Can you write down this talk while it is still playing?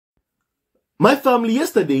My family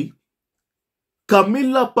yesterday,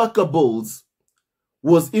 Camilla Parker Bowles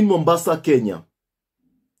was in Mombasa, Kenya,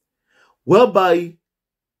 whereby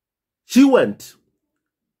she went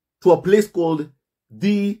to a place called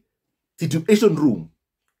the Situation Room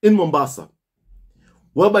in Mombasa,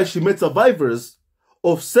 whereby she met survivors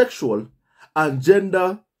of sexual and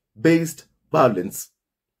gender-based violence,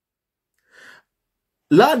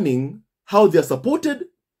 learning how they are supported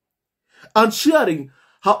and sharing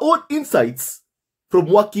her own insights from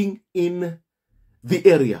working in the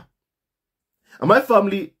area. And my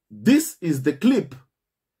family, this is the clip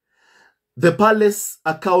the Palace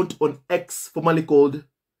account on X, formerly called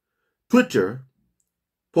Twitter,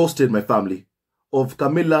 posted, my family, of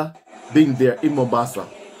Camilla being there in Mombasa.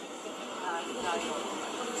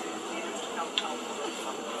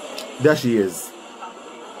 There she is.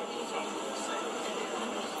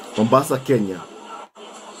 Mombasa, Kenya.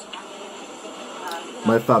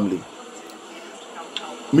 My family.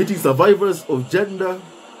 Meeting survivors of gender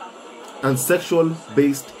and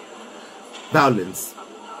sexual-based violence.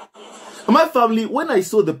 And my family, when I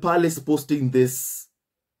saw the Palace posting this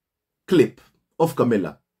clip of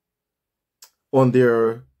Camilla on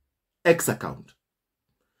their X account,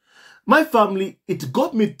 my family, it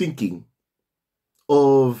got me thinking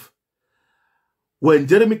of when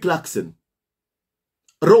Jeremy Clarkson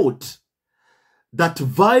wrote that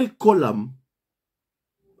vile column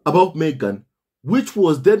about Meghan, which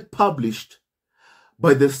was then published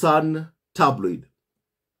by the Sun tabloid.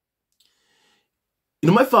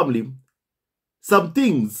 In my family, some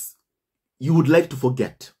things you would like to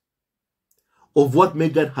forget of what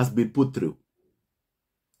Meghan has been put through,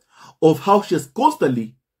 of how she has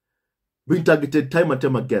constantly been targeted time and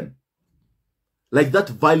time again, like that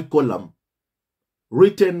vile column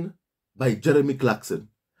written by Jeremy Clarkson.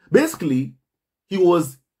 Basically, he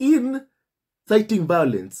was inciting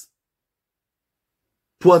violence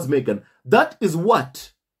towards Meghan. That is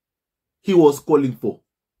what he was calling for.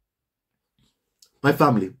 My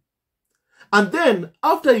family. And then,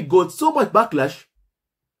 after he got so much backlash,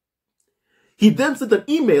 he then sent an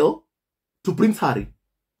email to Prince Harry.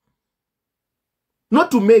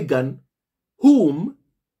 Not to Meghan, whom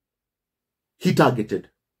he targeted.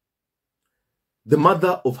 The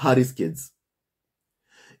mother of Harry's kids.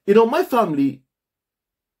 You know, my family,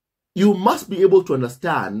 you must be able to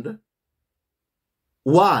understand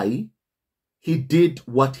why he did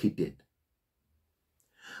what he did.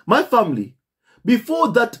 My family,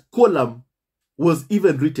 before that column was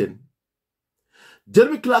even written,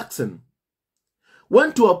 Jeremy Clarkson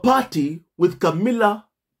went to a party with Camilla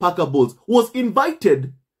Parker Bowles, was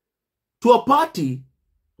invited to a party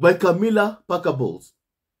by Camilla Parker Bowles.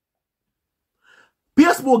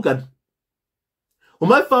 Piers Morgan, who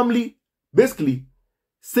my family basically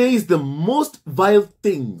says the most vile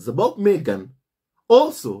things about Meghan,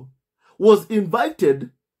 also was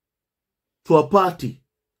invited to a party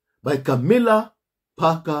by Camilla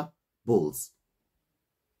Parker Bowles.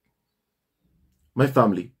 My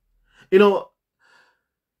family. You know,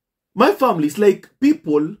 my family is like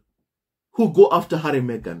people who go after Harry and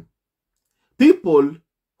Meghan. People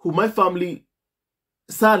who my family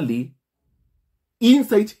sadly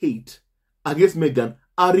incite hate against Meghan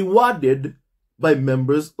are rewarded by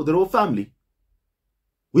members of the royal family.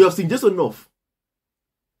 We have seen just enough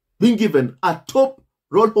being given a top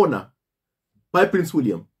royal honor by Prince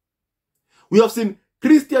William. We have seen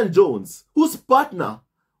Christian Jones, whose partner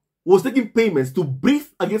was taking payments to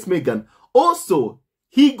brief against Meghan. Also,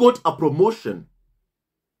 he got a promotion.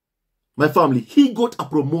 My family, he got a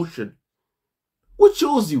promotion. Which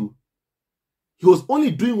shows you he was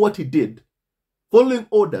only doing what he did following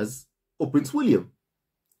orders of Prince William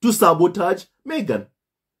to sabotage Meghan.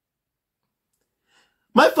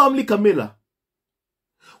 My family, Camilla,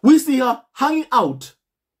 we see her hanging out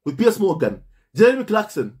with Piers Morgan, Jeremy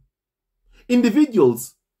Clarkson.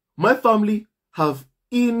 Individuals, my family, have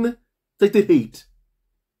incited hate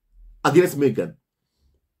against Meghan.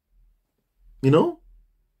 You know?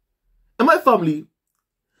 And my family,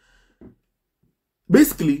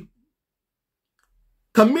 basically,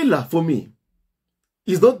 Camilla, for me,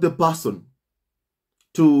 is not the person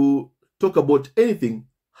to talk about anything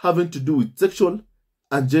having to do with sexual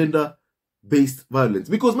and gender-based violence.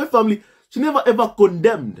 Because my family, she never ever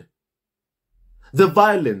condemned the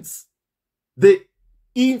violence, the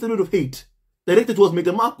incitement of hate directed towards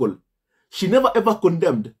Meghan Markle. She never ever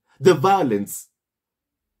condemned the violence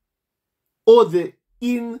or the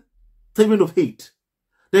incitement of hate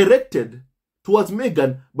directed towards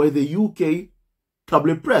Meghan by the UK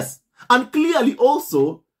tabloid press. And clearly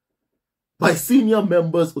also by senior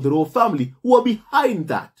members of the royal family who are behind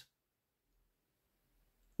that.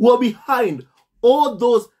 who are behind all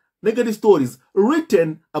those negative stories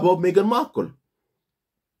written about Meghan Markle.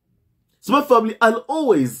 So my family, I'll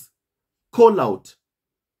always call out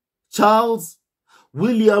Charles,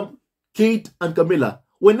 William, Kate, and Camilla.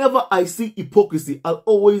 Whenever I see hypocrisy, I'll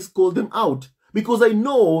always call them out because I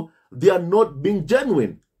know they are not being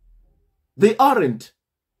genuine. They aren't.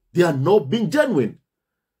 They are not being genuine.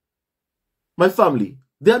 My family,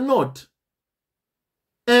 they are not.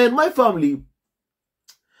 And my family,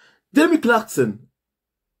 Jeremy Clarkson,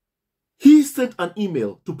 he sent an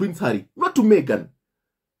email to Prince Harry, not to Meghan,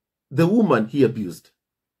 the woman he abused.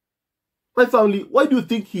 My family, why do you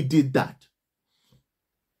think he did that?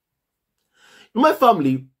 In my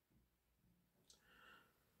family,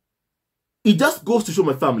 it just goes to show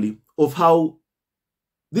my family of how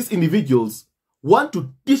these individuals want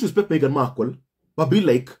to disrespect Meghan Markle, but be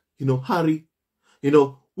like, Harry,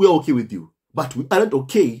 we're okay with you, but we aren't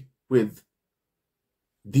okay with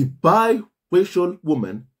the biracial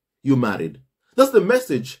woman you married. That's the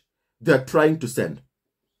message they're trying to send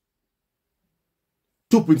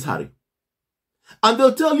to Prince Harry. And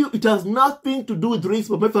they'll tell you it has nothing to do with race,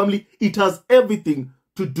 but my family, it has everything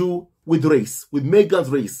to do with race, with Meghan's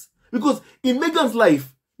race. Because in Meghan's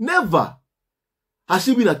life, never has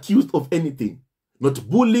she been accused of anything. Not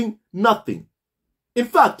bullying, nothing. In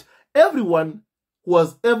fact, everyone who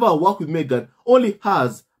has ever worked with Meghan only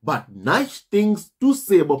has but nice things to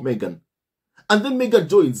say about Meghan. And then Meghan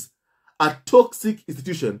joins a toxic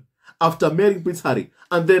institution after marrying Prince Harry.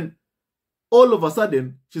 And then all of a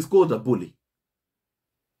sudden, she's called a bully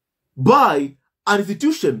by an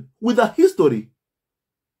institution with a history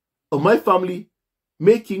of my family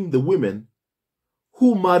making the women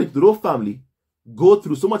who married the royal family go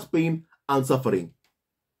through so much pain and suffering.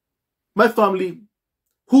 My family,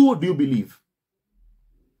 who do you believe?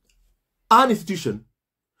 An institution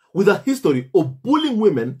with a history of bullying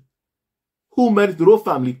women who married the royal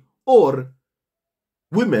family, or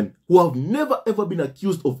women who have never ever been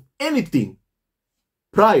accused of anything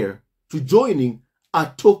prior to joining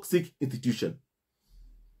a toxic institution.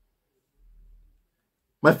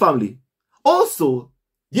 My family. Also,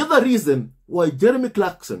 the other reason why Jeremy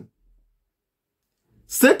Clarkson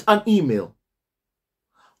sent an email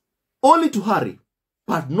only to Harry,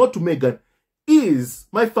 but not to Meghan, is,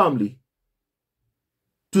 my family,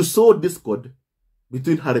 to sow discord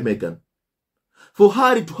between Harry and Meghan. For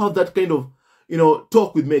Harry to have that kind of,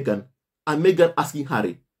 talk with Meghan, and Meghan asking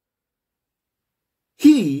Harry,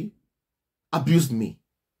 he abused me.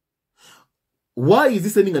 Why is he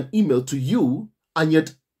sending an email to you, and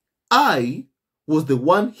yet I was the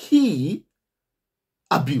one he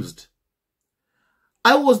abused?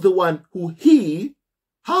 I was the one who he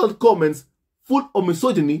held comments full of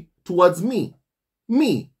misogyny towards me.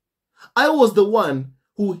 I was the one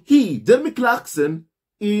who he, Jeremy Clarkson,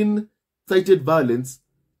 incited violence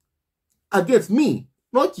against me,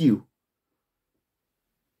 not you.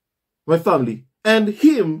 My family. And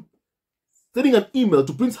him sending an email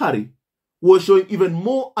to Prince Harry was showing even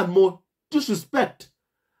more and more disrespect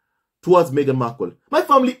towards Meghan Markle. My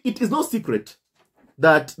family, it is no secret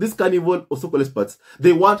that this carnival of so-called experts,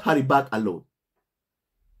 they want Harry back alone.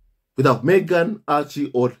 Without Meghan, Archie,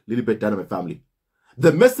 or Lilibet Diana, my family.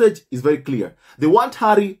 The message is very clear. They want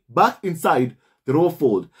Harry back inside the royal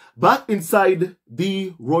fold, back inside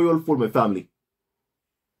the royal fold, my family,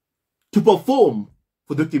 to perform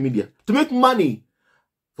for the UK media, to make money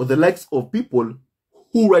for the likes of people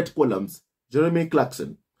who write columns, Jeremy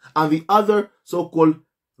Clarkson, and the other so-called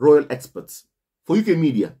royal experts for UK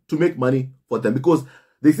media, to make money for them, because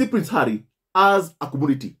they see Prince Harry as a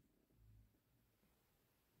commodity.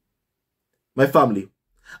 My family.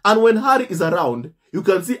 And when Harry is around, you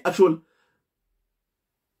can see actual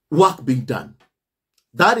work being done.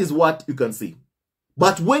 That is what you can see.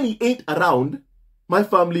 But when he ain't around, my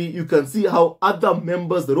family, you can see how other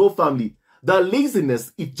members of the royal family, the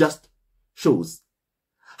laziness, it just shows.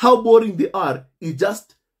 How boring they are, it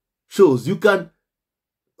just shows. You can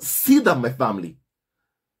see that, my family.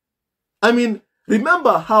 I mean,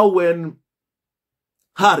 remember how when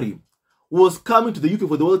Harry was coming to the UK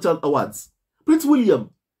for the World Child Awards, Prince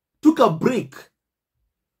William took a break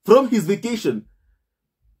from his vacation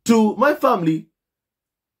to, my family,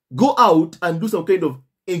 go out and do some kind of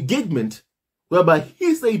engagement whereby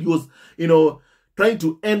he said he was, trying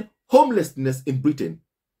to end homelessness in Britain.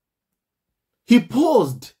 He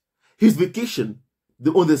paused his vacation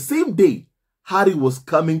on the same day Harry was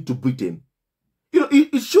coming to Britain.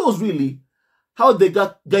 It shows really how the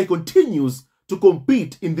guy continues to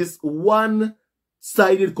compete in this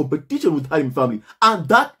one-sided competition with Harry and family. And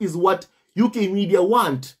that is what UK media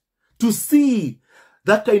want, to see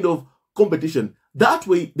that kind of competition. That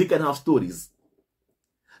way they can have stories.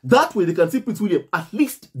 That way they can see Prince William at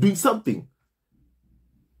least doing something.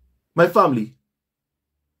 My family,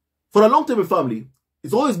 for a long time, my family,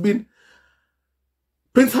 it's always been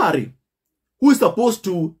Prince Harry, who is supposed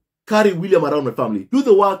to carry William around my family, do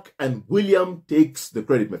the work, and William takes the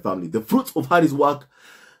credit, my family. The fruits of Harry's work,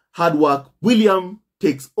 hard work, William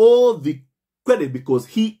takes all the credit because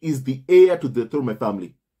he is the heir to the throne of my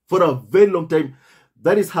family. For a very long time,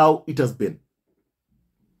 that is how it has been.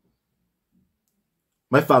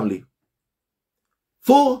 My family.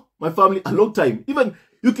 For my family, a long time, even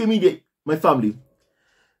UK media, my family,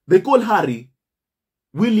 they call Harry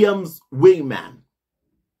William's wingman.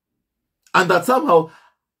 And that somehow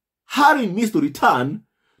Harry needs to return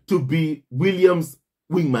to be William's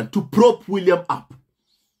wingman, to prop William up.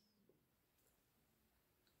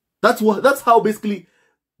 That's how basically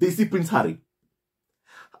they see Prince Harry.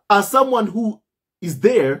 As someone who is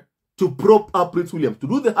there to prop up Prince William, to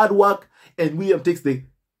do the hard work, and William takes the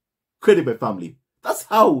credit by family. That's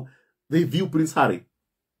how they view Prince Harry.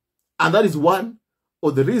 And that is one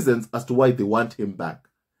of the reasons as to why they want him back.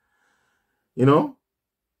 You know?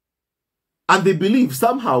 And they believe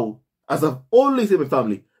somehow, as I've always said in my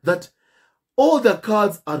family, that all their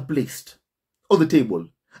cards are placed on the table.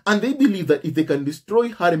 And they believe that if they can destroy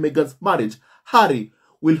Harry and Meghan's marriage, Harry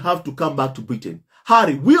will have to come back to Britain.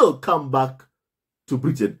 Harry will come back to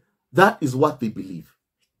Britain. That is what they believe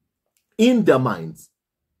in their minds.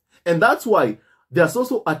 And that's why they are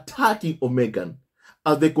also attacking on Meghan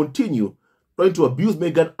as they continue trying to abuse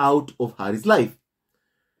Meghan out of Harry's life.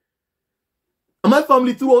 And my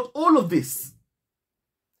family, throughout all of this,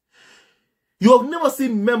 you have never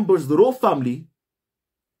seen members of the royal family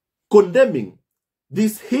condemning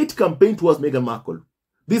this hate campaign towards Meghan Markle,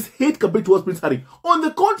 this hate campaign towards Prince Harry. On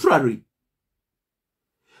the contrary,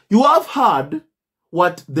 you have heard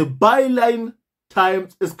what the Byline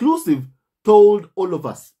Times exclusive told all of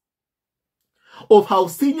us of how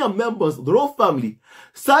senior members of the royal family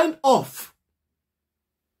signed off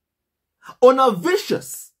on a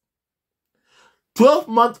vicious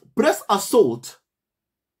 12-month press assault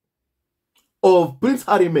of Prince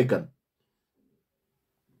Harry and Meghan.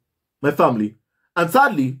 My family. And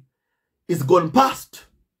sadly, it's gone past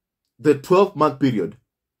the 12-month period.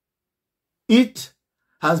 It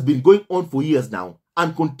has been going on for years now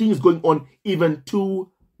and continues going on even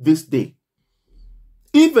to this day.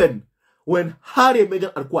 Even when Harry and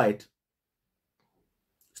Meghan are quiet,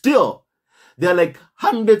 still, there are like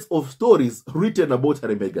hundreds of stories written about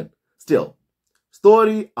Harry and Meghan. Still,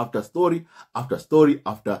 story after story after story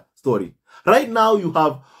after story. Right now, you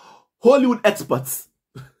have Hollywood experts.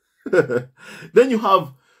 Then you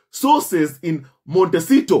have sources in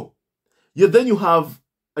Montecito. Then you have,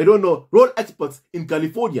 I don't know, road experts in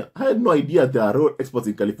California. I had no idea there are road experts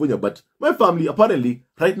in California, but my family, apparently,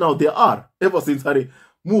 right now there are. Ever since Harry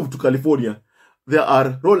moved to California, there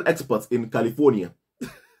are road experts in California.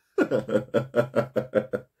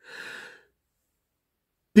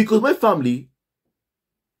 Because my family,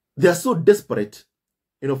 they are so desperate,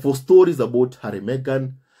 for stories about Harry and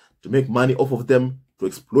Meghan, to make money off of them, to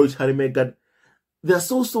exploit Harry and Meghan. They are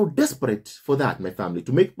so desperate for that, my family,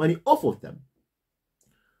 to make money off of them,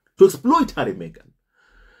 to exploit Harry and Meghan.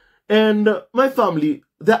 And my family,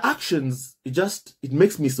 their actions, it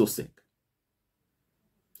makes me so sick.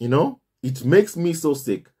 It makes me so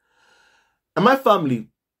sick. And my family,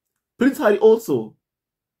 Prince Harry also,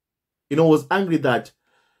 was angry that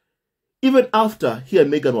even after he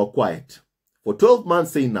and Meghan were quiet, for 12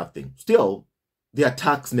 months saying nothing, still, the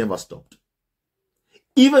attacks never stopped.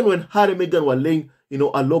 Even when Harry and Meghan were laying,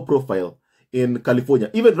 a low profile in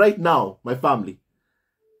California, even right now, my family,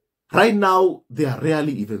 right now, they are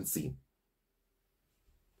rarely even seen.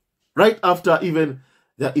 Right after even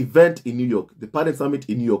the event in New York, the Parent Summit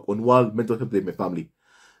in New York on World Mental Health Day, my family,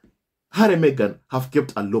 Harry and Meghan have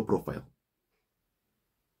kept a low profile.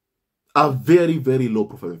 A very, very low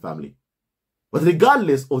profile, my family. But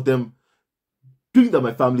regardless of them doing that,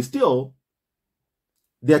 my family, still,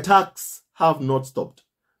 the attacks have not stopped.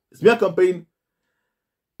 The smear campaign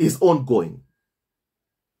is ongoing.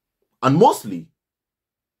 And mostly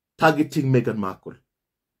targeting Meghan Markle,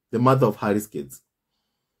 the mother of Harry's kids.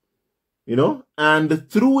 And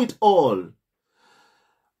through it all,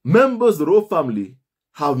 members of the royal family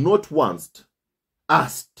have not once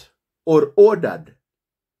asked or ordered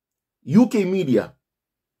UK media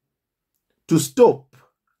to stop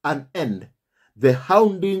and end the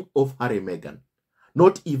hounding of Harry and Meghan.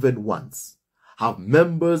 Not even once have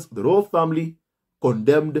members of the royal family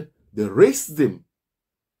condemned the racism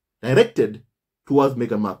directed towards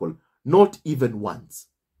Meghan Markle. Not even once.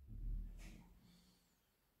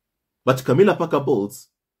 But Camilla Parker Bowles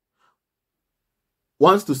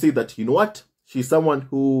wants to say that, you know what? She's someone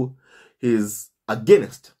who is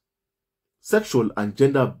against sexual and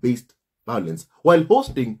gender-based violence while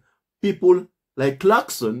hosting people like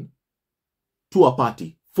Clarkson to her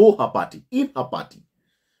party, for her party, in her party.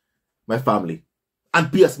 My family.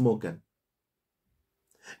 And Piers Morgan.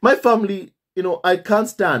 My family, you know, I can't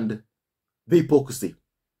stand the hypocrisy.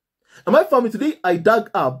 And my family, today I dug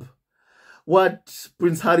up what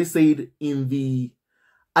Prince Harry said in the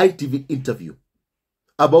ITV interview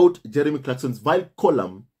about Jeremy Clarkson's vile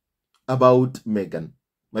column about Meghan,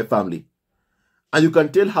 my family. And you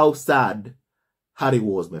can tell how sad Harry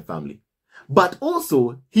was, my family. But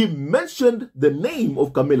also, he mentioned the name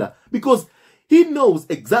of Camilla because he knows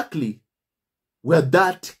exactly where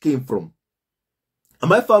that came from. And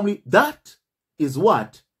my family, that is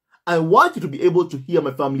what I want you to be able to hear,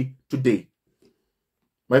 my family, today.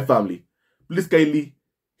 My family, please kindly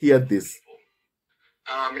hear this.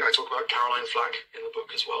 I talk about Caroline Flack in the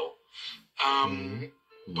book as well.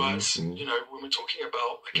 But, you know, when we're talking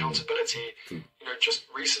about accountability, you know, just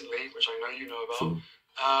recently, which I know you know about,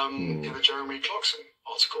 in the Jeremy Clarkson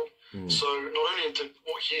article. So not only did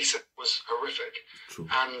what he said was horrific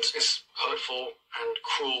and is hurtful and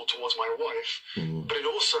cruel towards my wife, but it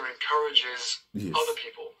also encourages other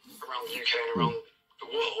people around the UK and around the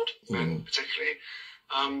world, men particularly,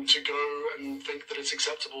 to go and think that it's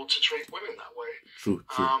acceptable to treat women that way.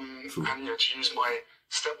 And, you know, to use my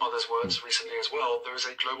stepmother's words recently as well, there is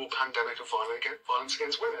a global pandemic of violence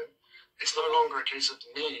against women. It's no longer a case of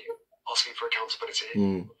me asking for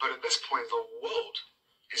accountability, but at this point the world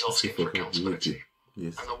is asking for accountability.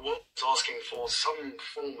 And the world is asking for some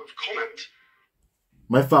form of comment.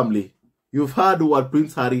 My family, you've heard what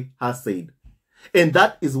Prince Harry has said. And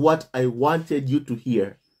that is what I wanted you to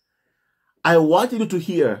hear. I wanted you to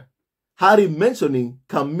hear Harry mentioning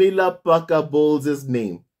Camilla Parker Bowles'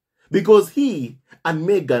 name. Because he and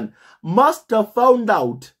Meghan must have found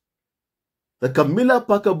out that Camilla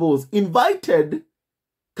Parker Bowles invited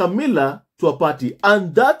Camilla to a party.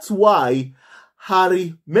 And that's why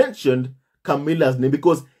Harry mentioned Camilla's name.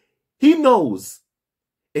 Because he knows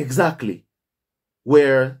exactly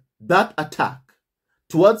where that attack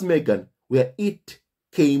towards Meghan, where it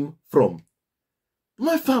came from.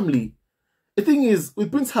 My family, the thing is,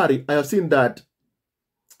 with Prince Harry, I have seen that,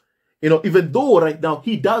 you know, even though right now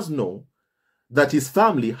he does know that his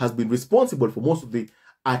family has been responsible for most of the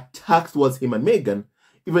attacks towards him and Meghan,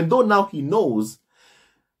 even though now he knows,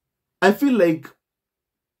 I feel like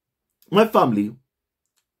my family,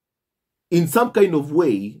 in some kind of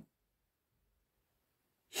way,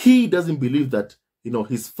 he doesn't believe that, you know,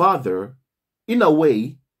 his father, in a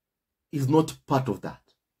way, is not part of that.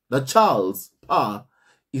 That Charles Parr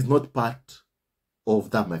is not part of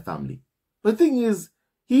that, my family. But the thing is,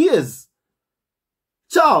 he is.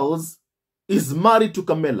 Charles is married to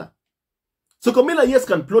Camilla. So Camilla, yes,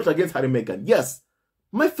 can plot against Harry and Meghan. Yes.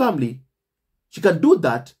 My family, she can do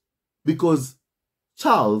that because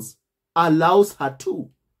Charles allows her to.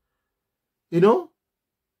 You know?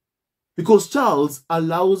 Because Charles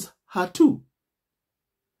allows her to.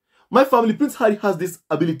 My family, Prince Harry has this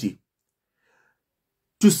ability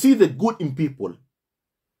to see the good in people.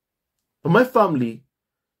 But my family,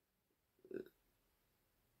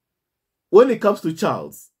 when it comes to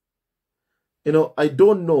Charles, you know, I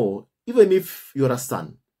don't know, even if you're a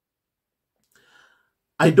son,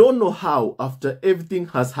 I don't know how, after everything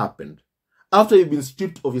has happened, after you've been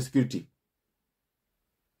stripped of your security,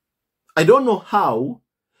 I don't know how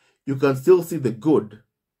you can still see the good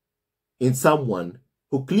in someone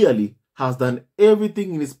who clearly has done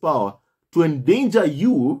everything in his power to endanger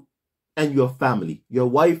you and your family, your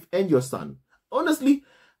wife and your son. Honestly,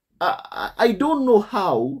 I don't know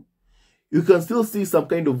how you can still see some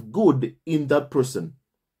kind of good in that person.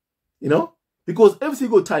 You know? Because every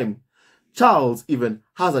single time Charles even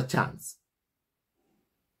has a chance,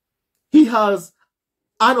 he has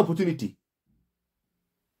an opportunity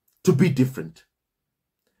to be different.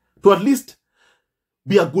 To at least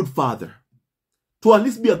be a good father. To at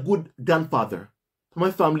least be a good grandfather. To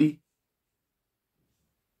my family,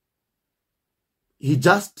 he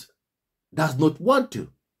just does not want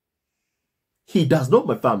to. He does not,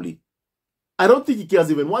 my family. I don't think he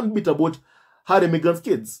cares even one bit about Harry and Meghan's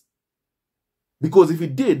kids. Because if he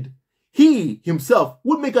did, he himself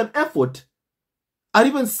would make an effort at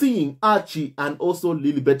even seeing Archie and also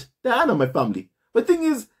Lilibet Diana, my family. But the thing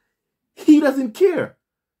is, he doesn't care.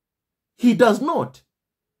 He does not.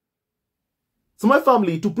 So my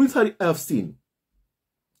family, to Prince Harry, I have seen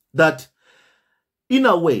that in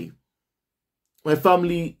a way, my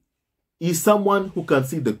family is someone who can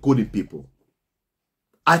see the good in people.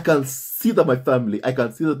 I can see that my family, I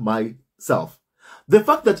can see that myself. The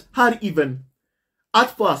fact that Harry even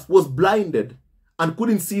at first was blinded and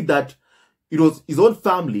couldn't see that it was his own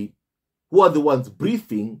family who are the ones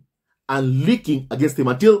briefing and leaking against him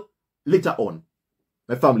until later on.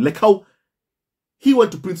 My family, like how he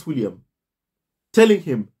went to Prince William telling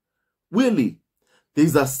him, Willie,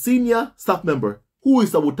 there's a senior staff member who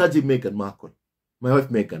is sabotaging Meghan Markle, my wife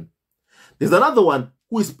Meghan. There's another one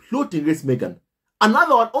who is plotting against Meghan.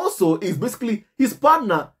 Another one also is basically his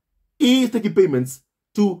partner is taking payments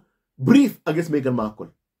to brief against Meghan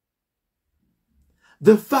Markle.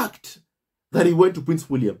 The fact that he went to Prince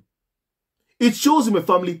William, it shows in my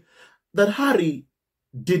family that Harry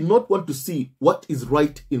did not want to see what is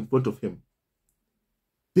right in front of him.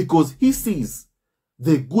 Because he sees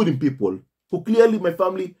the good in people who clearly, my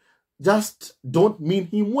family, just don't mean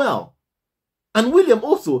him well. And William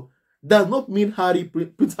also does not mean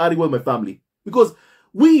Prince Harry well, my family. Because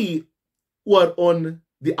we were on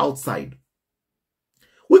the outside.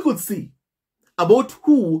 We could see about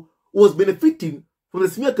who was benefiting from the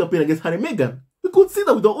smear campaign against Harry and Meghan. We could see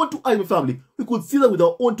that with our own two eyes, my family. We could see that with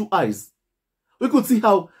our own two eyes. We could see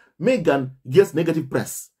how Meghan gets negative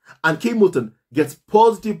press and Kate Middleton gets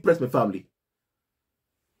positive press, my family.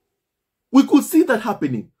 We could see that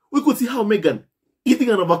happening. We could see how Meghan eating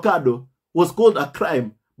an avocado was called a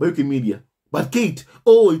crime by UK media. But Kate,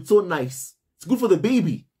 oh, it's so nice. It's good for the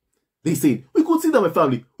baby, they said. We could see that, my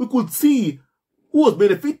family. We could see who was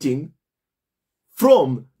benefiting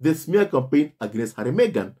from the smear campaign against Harry and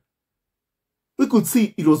Meghan. We could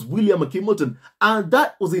see it was William and Kate Middleton. And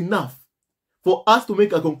that was enough for us to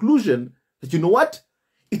make a conclusion that, you know what?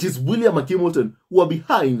 It is William and Kate Middleton who are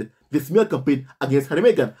behind the smear campaign against Harry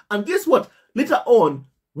and Meghan. And guess what? Later on,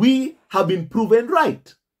 we have been proven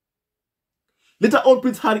right. Later on,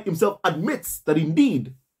 Prince Harry himself admits that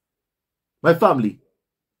indeed, my family,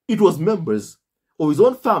 it was members of his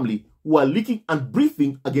own family who are leaking and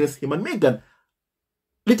briefing against him and Meghan.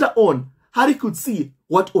 Later on, Harry could see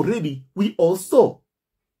what already we all saw.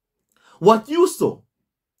 What you saw,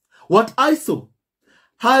 what I saw,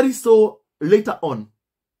 Harry saw later on.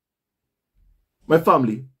 My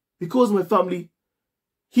family, because my family,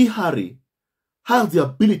 Harry, has the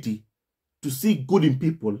ability to see good in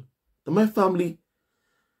people, that my family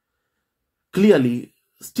clearly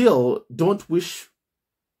still don't wish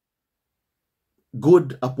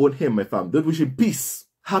good upon him, my family. Don't wish him peace,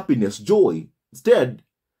 happiness, joy. Instead,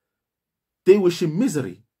 they wish him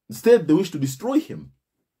misery. Instead, they wish to destroy him,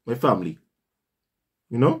 my family.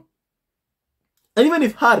 You know? And even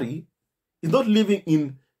if Harry is not living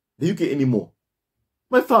in the UK anymore,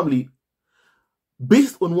 my family,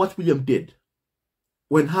 based on what William did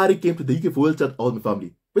when Harry came to the UK for World Child Awards, my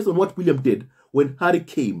family, based on what William did when Harry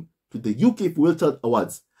came to the UK for World Child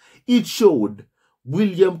Awards, it showed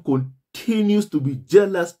William continues to be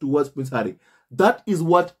jealous towards Prince Harry. That is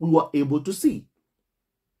what we were able to see.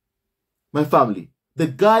 My family, the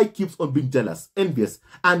guy keeps on being jealous, envious.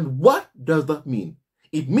 And what does that mean?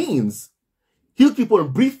 It means he'll keep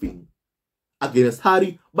on briefing against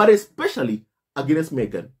Harry, but especially against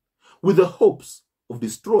Meghan, with the hopes of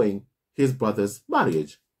destroying his brother's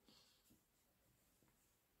marriage.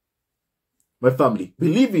 My family,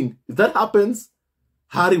 believing if that happens,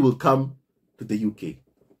 Harry will come to the UK.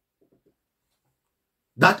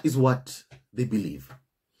 That is what they believe.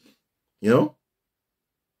 You know?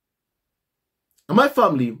 And my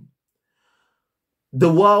family,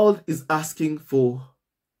 the world is asking for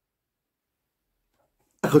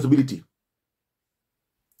accountability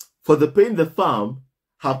for the pain the farm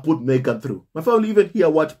have put Meghan through. My family even hear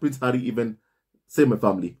what Prince Harry even say, my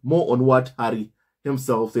family. More on what Harry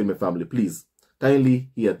himself say, my family. Please,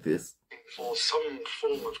 kindly hear this. For some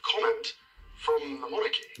form of comment from the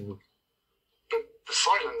monarchy. But the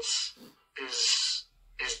silence is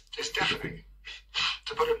deafening,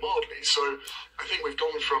 to put it mildly. So I think we've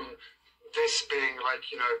gone from this being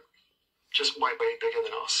like, you know, just my way bigger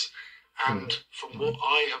than us. And from what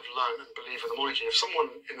I have learned and believe in the monarchy, if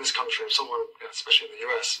someone in this country, if someone, especially in the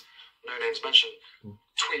US, no names mentioned,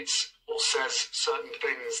 tweets or says certain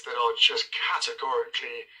things that are just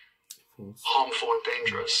categorically harmful and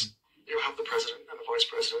dangerous, you have the president and the vice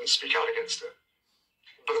president speak out against it.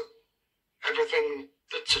 But everything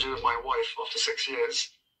to do with my wife after 6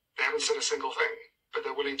 years, they haven't said a single thing, but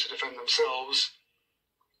they're willing to defend themselves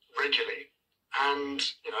regularly. And,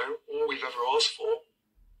 you know, all we've ever asked for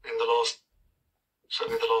in the last,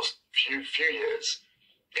 certainly the last few years,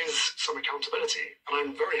 is some accountability. And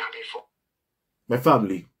I'm very happy for. My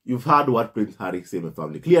family, you've heard what Prince Harry said, my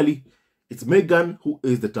family. Clearly, it's Meghan who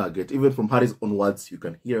is the target. Even from Harry's own words, you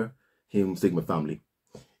can hear him saying, my family.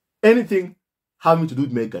 Anything having to do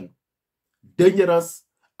with Meghan. Dangerous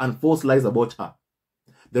and false lies about her.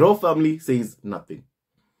 The royal family says nothing.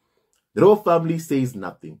 The royal family says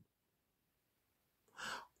nothing.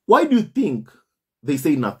 Why do you think they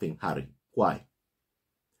say nothing, Harry? Why?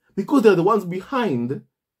 Because they're the ones behind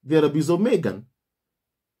their abuse of Meghan.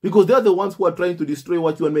 Because they're the ones who are trying to destroy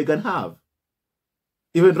what you and Meghan have.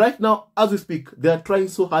 Even right now, as we speak, they are trying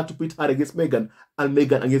so hard to pit Harry against Meghan and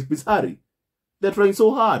Meghan against Prince Harry. They're trying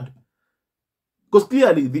so hard. Because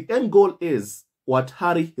clearly, the end goal is what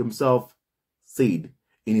Harry himself said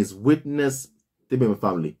in his witness statement of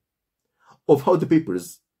family of how the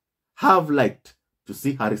papers have liked to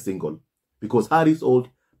see Harry single because Harry sold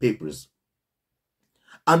papers.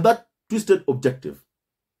 And that twisted objective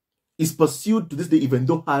is pursued to this day even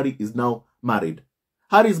though Harry is now married.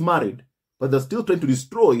 Harry is married, but they're still trying to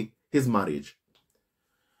destroy his marriage.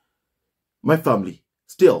 My family,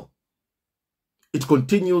 still, it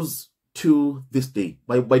continues to this day.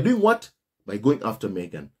 By doing what? By going after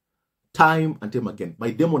Meghan. Time and time again.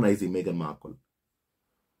 By demonizing Meghan Markle.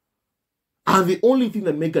 And the only thing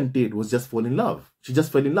that Meghan did was just fall in love. She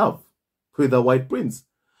just fell in love with a white prince.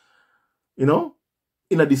 You know?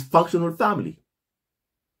 In a dysfunctional family.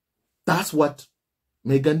 That's what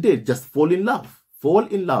Meghan did. Just fall in love. Fall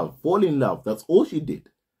in love. Fall in love. That's all she did.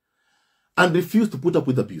 And refused to put up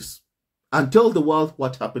with abuse. And tell the world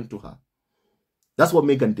what happened to her. That's what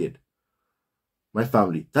Meghan did. My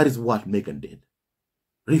family, that is what Meghan did.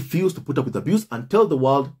 Refused to put up with abuse and tell the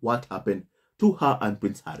world what happened to her and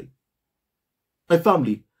Prince Harry. My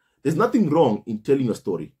family, there's nothing wrong in telling your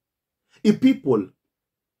story. If people,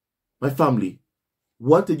 my family,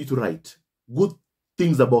 wanted you to write good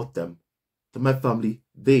things about them, to my family,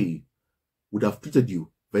 they would have treated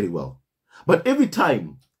you very well. But every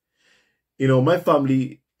time, you know, my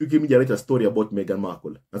family, you give me a story about Meghan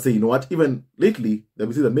Markle and say, you know what, even lately, let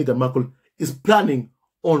me say that Meghan Markle is planning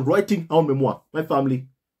on writing her memoir. My family,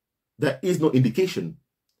 there is no indication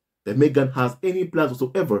that Meghan has any plans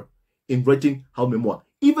whatsoever in writing her memoir.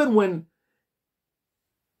 Even when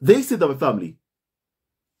they say that, my family,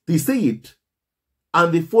 they say it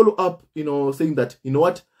and they follow up, you know, saying that, you know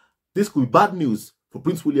what, this could be bad news for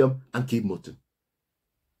Prince William and Kate Middleton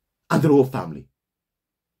and the royal family.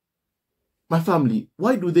 My family,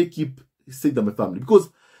 why do they keep saying that, my family? Because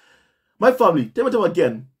my family, time and time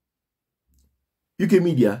again, UK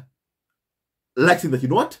media likes saying that, you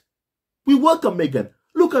know what? We welcome Meghan.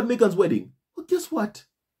 Look at Meghan's wedding. Well, guess what?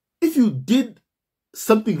 If you did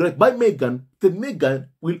something right by Meghan, then Meghan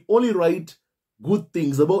will only write good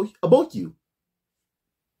things about you.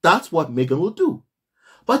 That's what Meghan will do.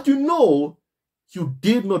 But you know, you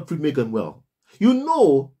did not treat Meghan well. You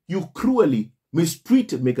know, you cruelly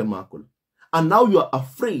mistreated Meghan Markle. And now you are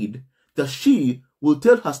afraid that she will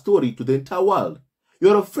tell her story to the entire world.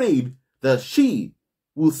 You're afraid that she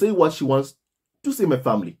will say what she wants to say, my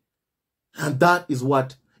family. And that is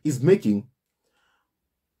what is making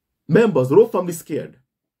members, the royal family, scared.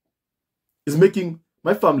 It's making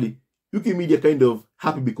my family, UK media, kind of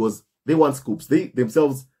happy because they want scoops. They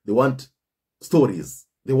themselves, they want stories.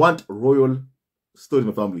 They want royal stories,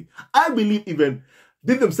 my family. I believe even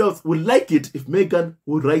they themselves would like it if Meghan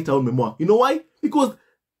would write her own memoir. You know why? Because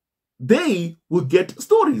they will get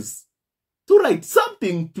stories to write,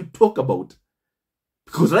 something to talk about.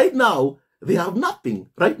 Because right now, they have nothing.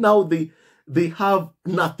 Right now, they have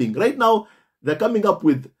nothing. Right now, they're coming up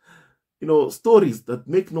with, you know, stories that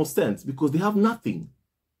make no sense because they have nothing.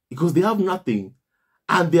 Because they have nothing.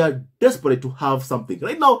 And they are desperate to have something.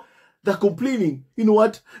 Right now, they're complaining, you know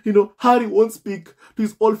what, you know, Harry won't speak to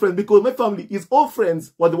his old friends because my family, his old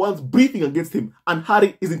friends were the ones breathing against him and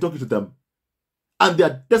Harry isn't talking to them. And they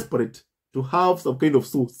are desperate to have some kind of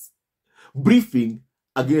source briefing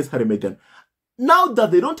against Harry and Meghan. Now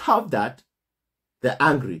that they don't have that, they're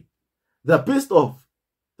angry. They're pissed off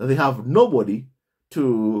that they have nobody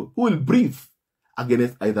who will brief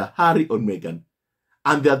against either Harry or Meghan.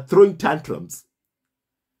 And they're throwing tantrums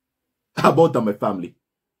about them, my family.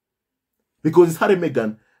 Because it's Harry and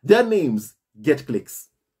Meghan, their names get clicks.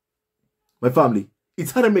 My family,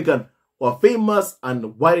 it's Harry and Meghan who are famous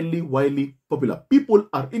and widely popular. People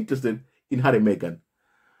are interested in Harry and Meghan.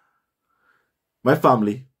 My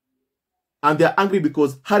family, and they're angry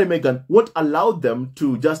because Harry and Meghan won't allow them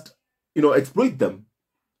to just, you know, exploit them.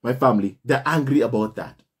 My family, they're angry about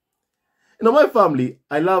that. You know, my family,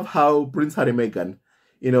 I love how Prince Harry and Meghan,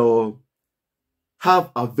 you know,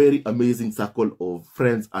 have a very amazing circle of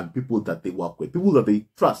friends and people that they work with, people that they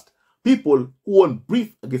trust, people who won't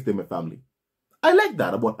brief against them, my family. I like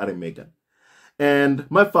that about Harry and Meghan. And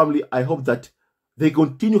my family, I hope that they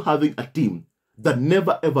continue having a team that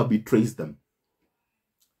never ever betrays them.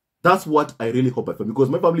 That's what I really hope I feel. Because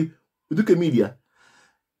my family, with UK media,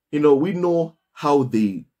 we know how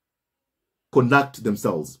they conduct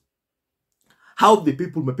themselves. How the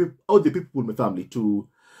people in my family to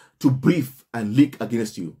brief and leak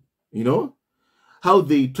against you. How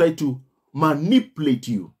they try to manipulate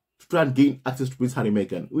you to try and gain access to Prince Harry and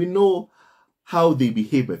Meghan. We know how they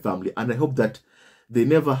behave, my family, and I hope that they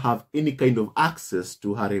never have any kind of access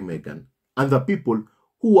to Harry and Meghan. And the people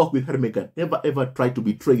who work with Harry and Meghan never ever try to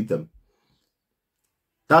betray them.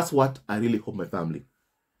 That's what I really hope, my family.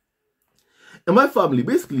 And my family,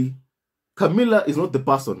 basically, Camilla is not the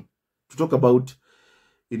person to talk about,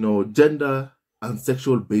 gender and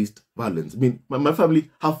sexual-based violence. I mean, my family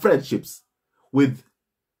have friendships with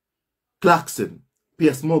Clarkson,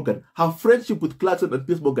 Piers Morgan. Her friendship with Clarkson and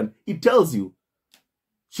Piers Morgan, it tells you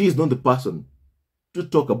she is not the person to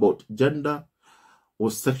talk about gender or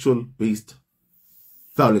sexual-based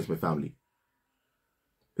violence, my family.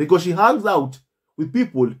 Because she hangs out with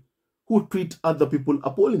people who treat other people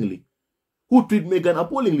appallingly, who treat Meghan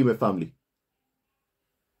appallingly, my family.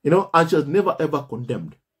 And she has never ever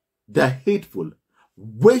condemned their hateful,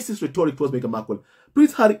 racist rhetoric towards Meghan Markle.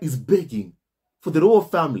 Prince Harry is begging for the royal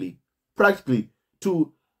family, practically,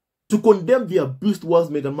 to condemn the abuse towards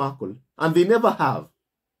Meghan Markle, and they never have.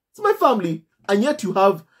 It's my family, and yet you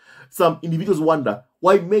have some individuals wonder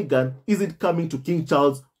why Meghan isn't coming to King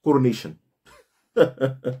Charles' coronation.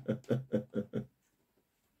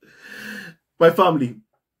 My family,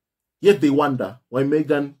 yet they wonder why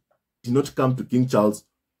Meghan did not come to King Charles'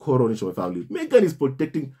 coronation, my family. Meghan is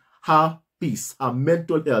protecting her peace, her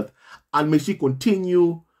mental health, and may she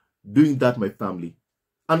continue doing that, my family.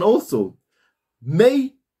 And also,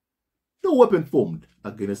 may no weapon formed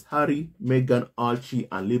against Harry, Meghan, Archie,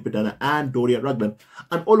 and Lady Diana, and Doria Raglan,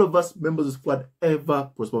 and all of us members of the squad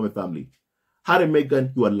ever prosper, my family. Harry,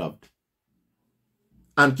 Meghan, you are loved.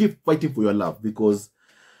 And keep fighting for your love, because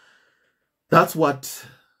that's what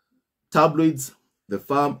tabloids, the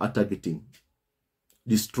farm, are targeting.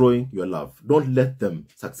 Destroying your love. Don't let them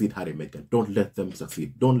succeed, Harry, Meghan. Don't let them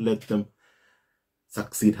succeed. Don't let them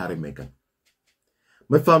succeed, Harry, Meghan.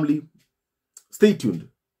 My family, stay tuned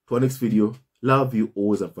to our next video. Love you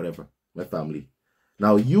always and forever, my family.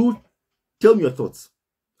 Now, you tell me your thoughts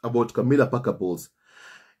about Camilla Parker Bowles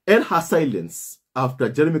and her silence after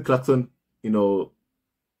Jeremy Clarkson,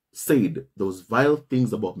 said those vile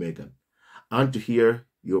things about Meghan. I want to hear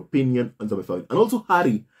your opinion on my family. And also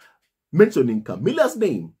Harry mentioning Camilla's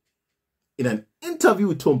name in an interview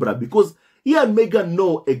with Tom Brady, because he and Meghan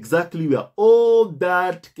know exactly where all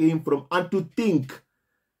that came from. And to think,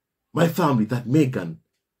 my family, that Meghan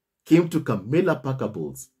came to Camilla Parker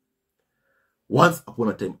Bowles once upon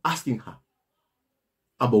a time asking her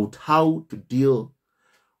about how to deal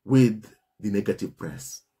with the negative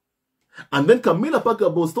press. And then Camilla Parker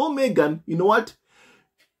Bowles told Meghan, you know what?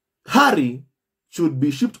 Harry should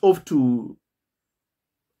be shipped off to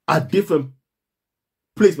a different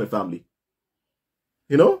place, my family.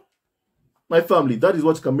 My family, that is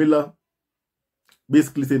what Camilla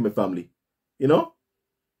basically said, my family.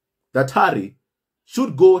 That Harry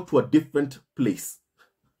should go to a different place.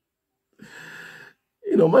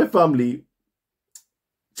 My family,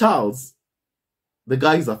 Charles, the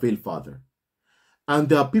guy is a failed father. And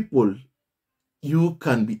there are people you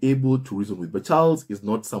can be able to reason with. But Charles is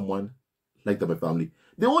not someone like that, my family.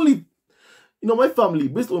 The only, my family,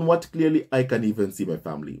 based on what clearly I can even see, my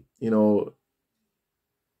family,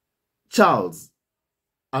 Charles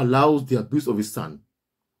allows the abuse of his son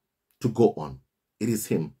to go on. It is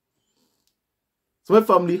him. So my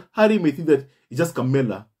family, Harry may think that it's just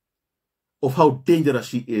Camilla, of how dangerous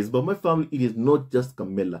she is. But my family, it is not just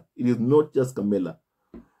Camilla. It is not just Camilla.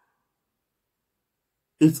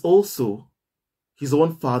 It's also his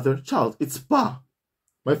own father, Charles. It's Pa.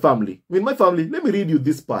 My family. My family, let me read you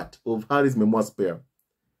this part of Harry's memoir spare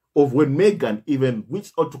of when Meghan even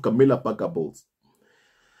reached out to Camilla Parker Bowles.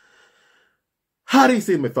 Harry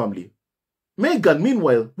said, my family, Meghan,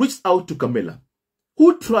 meanwhile, reached out to Camilla,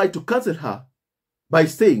 who tried to cancel her by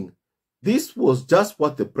saying this was just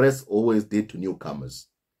what the press always did to newcomers,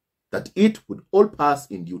 that it would all pass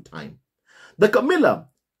in due time. That Camilla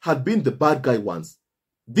had been the bad guy once.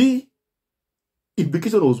 The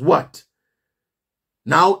implication was what?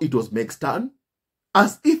 Now it was Meg's turn,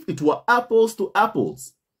 as if it were apples to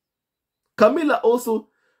apples. Camilla also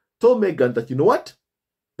told Meghan that, you know what?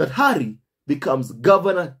 That Harry becomes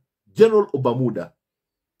Governor General of Bermuda,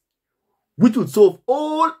 which would solve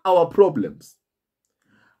all our problems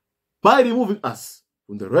by removing us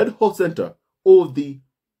from the red hot center of the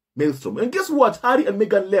maelstrom. And guess what? Harry and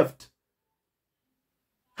Meghan left.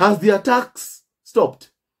 Has the attacks stopped?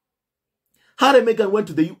 Harry and Meghan went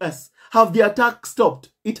to the US. Have the attack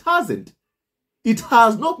stopped? It hasn't. It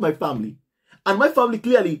has not, my family. And my family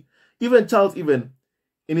clearly, even Charles, even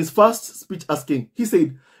in his first speech as king, he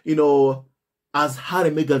said, you know, as Harry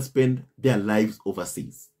and Meghan spend their lives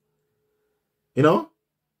overseas. You know,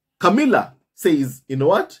 Camilla says, you know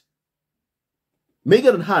what?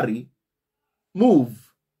 Meghan and Harry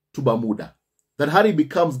move to Bermuda. That Harry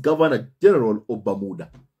becomes Governor General of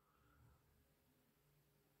Bermuda.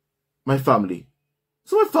 My family.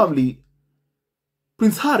 So my family,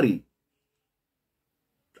 Prince Harry,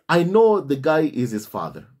 I know the guy is his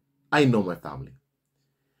father. I know my family.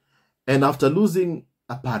 And after losing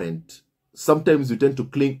a parent, sometimes you tend to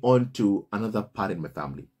cling on to another parent in my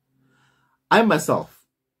family. I myself,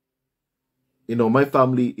 you know, my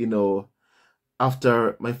family, you know,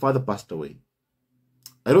 after my father passed away,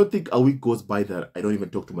 I don't think a week goes by that I don't even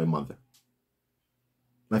talk to my mother.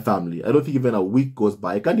 My family. I don't think even a week goes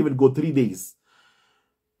by. I can't even go 3 days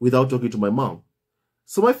without talking to my mom.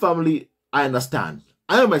 So my family, I understand.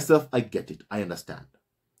 I myself, I get it. I understand.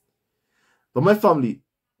 But my family,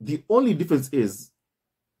 the only difference is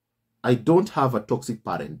I don't have a toxic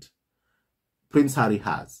parent. Prince Harry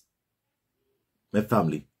has. My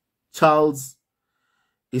family. Charles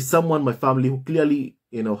is someone, my family, who clearly,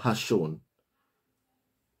 you know, has shown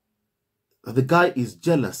that the guy is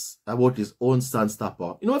jealous about his own son's star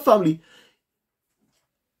power. You know, my family,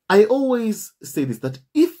 I always say this, that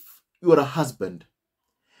if you are a husband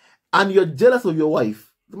and you're jealous of your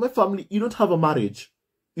wife, my family, you don't have a marriage.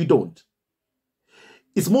 You don't.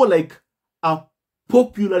 It's more like a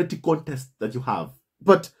popularity contest that you have.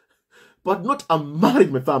 But not a marriage,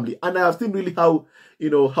 my family. And I have seen really how, you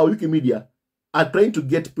know, how Wikimedia are trying to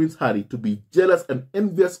get Prince Harry to be jealous and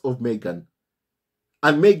envious of Meghan.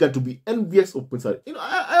 And Meghan to be envious of Prince Harry. You know,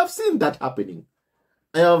 I have seen that happening.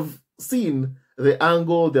 I have seen the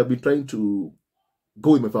angle they have been trying to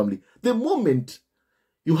go in my family. The moment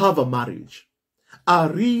you have a marriage, a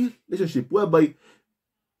relationship whereby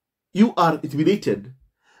you are intimidated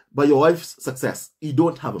by your wife's success, you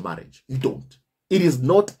don't have a marriage. You don't. It is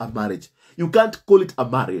not a marriage. You can't call it a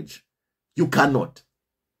marriage. You cannot.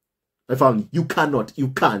 My family, you cannot. You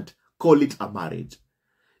can't call it a marriage.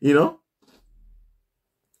 You know?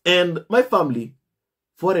 And my family,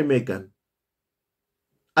 for a Meghan,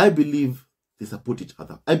 I believe they support each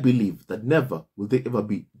other. I believe that never will they ever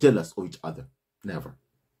be jealous of each other. Never.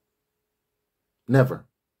 Never.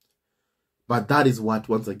 But that is what,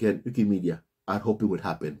 once again, Wikimedia are hoping would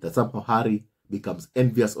happen. That somehow Harry becomes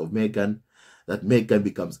envious of Meghan. That Meghan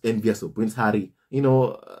becomes envious of Prince Harry. You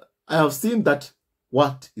know, I have seen that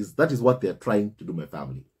that is what they are trying to do, my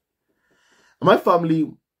family. My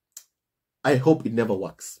family, I hope it never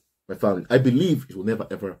works. My family, I believe it will never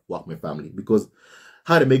ever work, my family. Because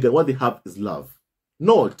Harry and Meghan, what they have is love.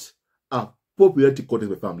 Not a popularity contest,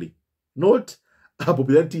 my family. Not a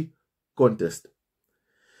popularity contest.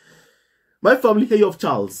 My family hear of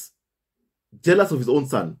Charles, jealous of his own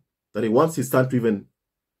son, that he wants his son to even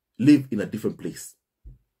live in a different place.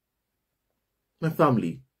 My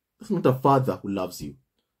family, that's not a father who loves you.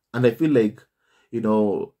 And I feel like, you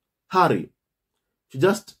know, Harry should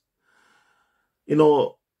just, you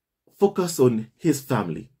know, focus on his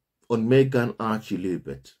family, on Meghan, Archie, a little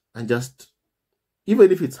bit. And just,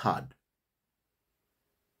 even if it's hard,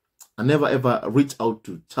 and never ever reach out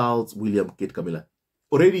to Charles, William, Kate, Camilla.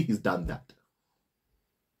 Already he's done that.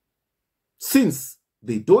 Since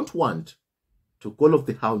they don't want to call off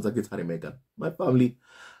the hounds against Harry and Meghan, my family,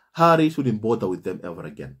 Harry shouldn't bother with them ever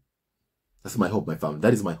again. That's my hope, my family.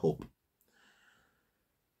 That is my hope.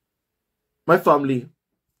 My family,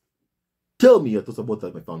 tell me your thoughts about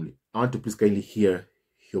that, my family. I want to please kindly hear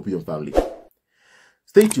your opinion, family.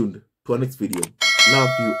 Stay tuned to our next video. Love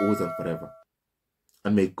you always and forever.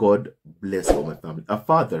 And may God bless you all, my family. A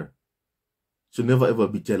father should never ever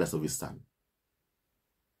be jealous of his son.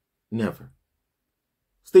 Never.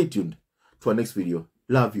 Stay tuned to our next video.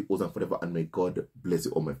 Love you always and forever. And may God bless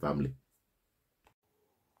you all, my family.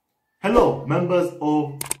 Hello, members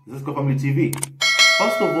of Zesco Family TV.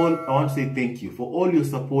 First of all, I want to say thank you for all your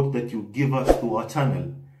support that you give us to our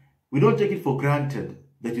channel. We don't take it for granted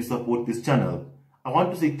that you support this channel. I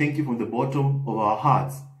want to say thank you from the bottom of our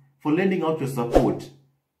hearts for lending out your support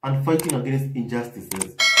and fighting against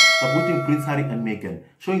injustices, supporting Prince Harry and Meghan,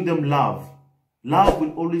 showing them love. Love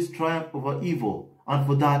will always triumph over evil, and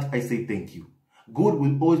for that I say thank you. Good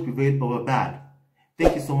will always prevail over bad.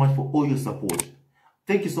 Thank you so much for all your support.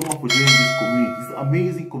 Thank you so much for joining this community, this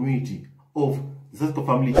amazing community of Zesco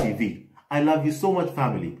Family TV. I love you so much,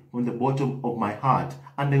 family, from the bottom of my heart,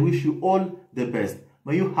 and I wish you all the best.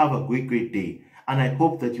 May you have a great day. And I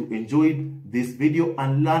hope that you enjoyed this video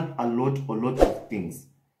and learned a lot of things.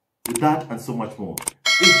 With that and so much more.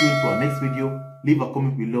 Stay tuned for our next video. Leave a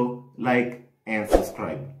comment below, like, and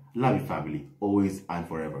subscribe. Love you, family, always and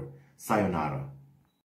forever. Sayonara.